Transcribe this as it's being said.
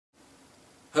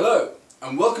Hello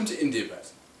and welcome to India Bet.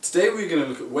 Today we're going to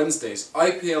look at Wednesday's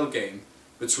IPL game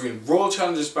between Royal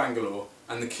Challengers Bangalore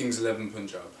and the Kings 11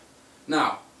 Punjab.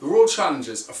 Now, the Royal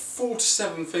Challengers are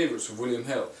 4-7 favourites with William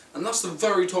Hill, and that's the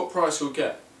very top price you'll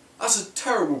get. That's a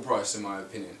terrible price in my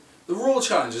opinion. The Royal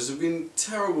Challengers have been in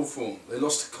terrible form. They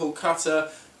lost to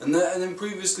Kolkata, and then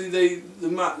previously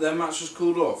their match was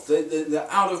called off. They're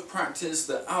out of practice.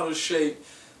 They're out of shape.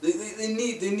 They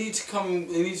need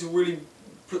to really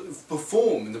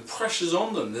perform, and the pressure's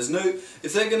on them.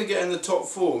 If they're going to get in the top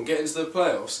four and get into the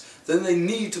playoffs, then they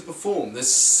need to perform.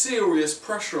 There's serious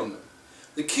pressure on them.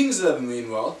 The Kings 11,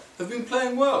 meanwhile, have been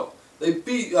playing well. They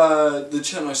beat the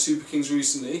Chennai Super Kings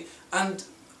recently, and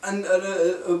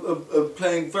are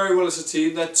playing very well as a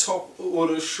team. Their top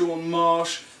order, Sean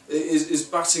Marsh, is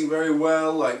batting very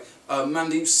well. Like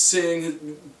Mandeep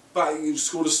Singh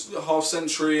scored a half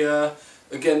century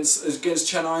against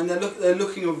Chennai, and they're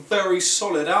looking a very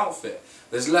solid outfit.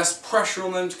 There's less pressure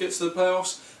on them to get to the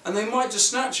playoffs, and they might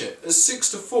just snatch it. At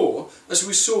 6-4, as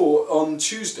we saw on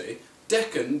Tuesday,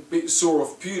 Deccan saw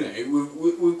off Pune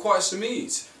with quite some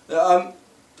ease.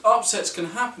 Upsets can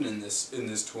happen in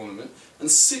this tournament, and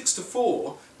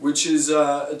 6-4, which is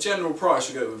a general price.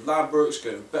 You go with Ladbrokes,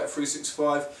 go with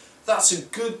Bet365. That's a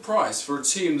good price for a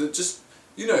team that just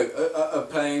are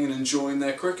playing and enjoying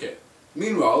their cricket.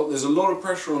 Meanwhile, there's a lot of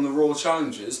pressure on the Royal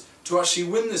Challengers to actually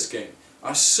win this game.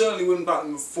 I certainly wouldn't back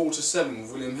them at 4-7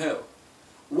 with William Hill.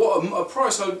 What a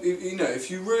price!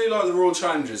 If you really like the Royal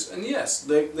Challengers, and yes,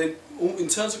 they in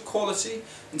terms of quality,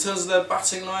 in terms of their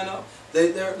batting lineup,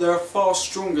 they're a far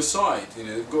stronger side.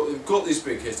 They've got these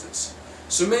big hitters.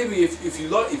 So maybe if you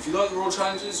like the Royal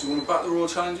Challengers, you want to back the Royal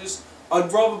Challengers,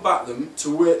 I'd rather back them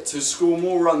to score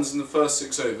more runs in the first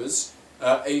 6 overs,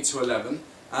 8-11.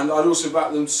 And I'd also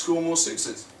back them to score more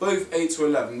sixes, both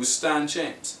 8-11 with Stan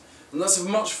James. And that's a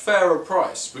much fairer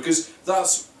price, because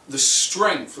that's the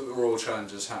strength that the Royal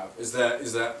Challengers have, is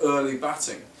their early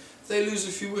batting. If they lose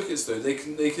a few wickets though, they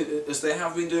can, as they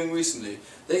have been doing recently,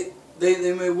 they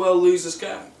may well lose this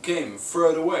game and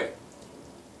throw it away.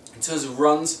 In terms of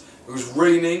runs, it was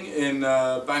raining in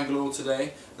Bangalore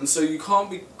today, and so you can't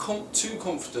be too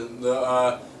confident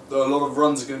that a lot of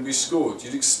runs are going to be scored.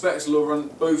 You'd expect a lot of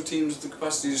runs. Both teams have the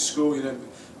capacity to score.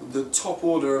 The top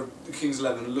order of the Kings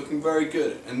 11 are looking very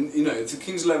good, and if the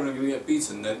Kings 11 are going to get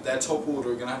beaten, their top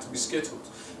order are going to have to be skittled,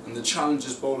 and the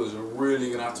Challengers bowlers are really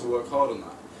going to have to work hard on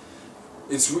that.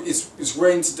 It's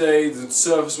rained today. The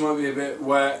surface might be a bit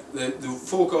wet. The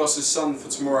forecast is sun for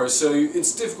tomorrow, so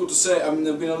it's difficult to say. I mean,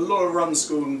 there've been a lot of runs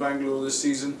scored in Bangalore this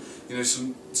season.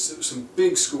 Some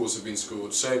big scores have been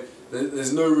scored. So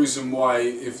there's no reason why,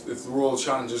 if the Royal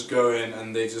Challengers go in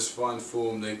and they just find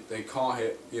form, they can't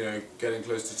hit getting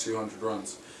close to 200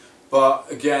 runs. But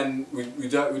again, we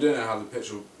don't know how the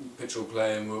pitch will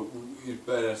play, and we'd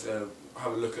better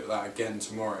have a look at that again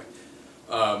tomorrow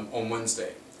on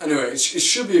Wednesday. Anyway, it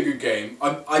should be a good game.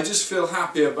 I just feel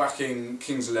happier backing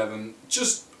Kings 11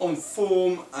 just on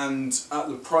form and at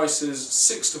the prices.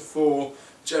 6-4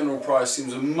 general price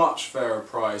seems a much fairer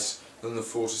price than the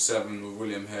 4-7 with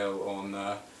William Hill on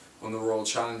the Royal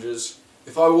Challengers.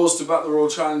 If I was to back the Royal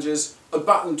Challengers, I'd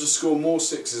back them to score more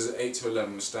sixes at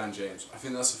 8-11 with Stan James. I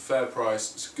think that's a fair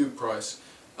price. It's a good price.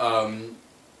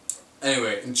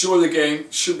 Anyway, enjoy the game.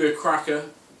 Should be a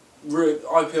cracker.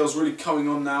 IPL's really coming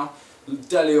on now.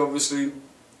 Delhi obviously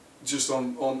just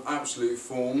on absolute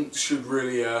form, should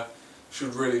really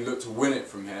look to win it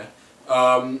from here.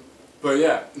 But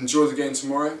yeah, enjoy the game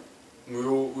tomorrow.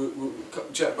 We'll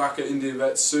check back at India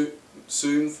Bet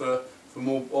soon for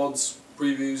more odds,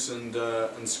 previews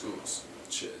and scores.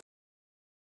 Cheers.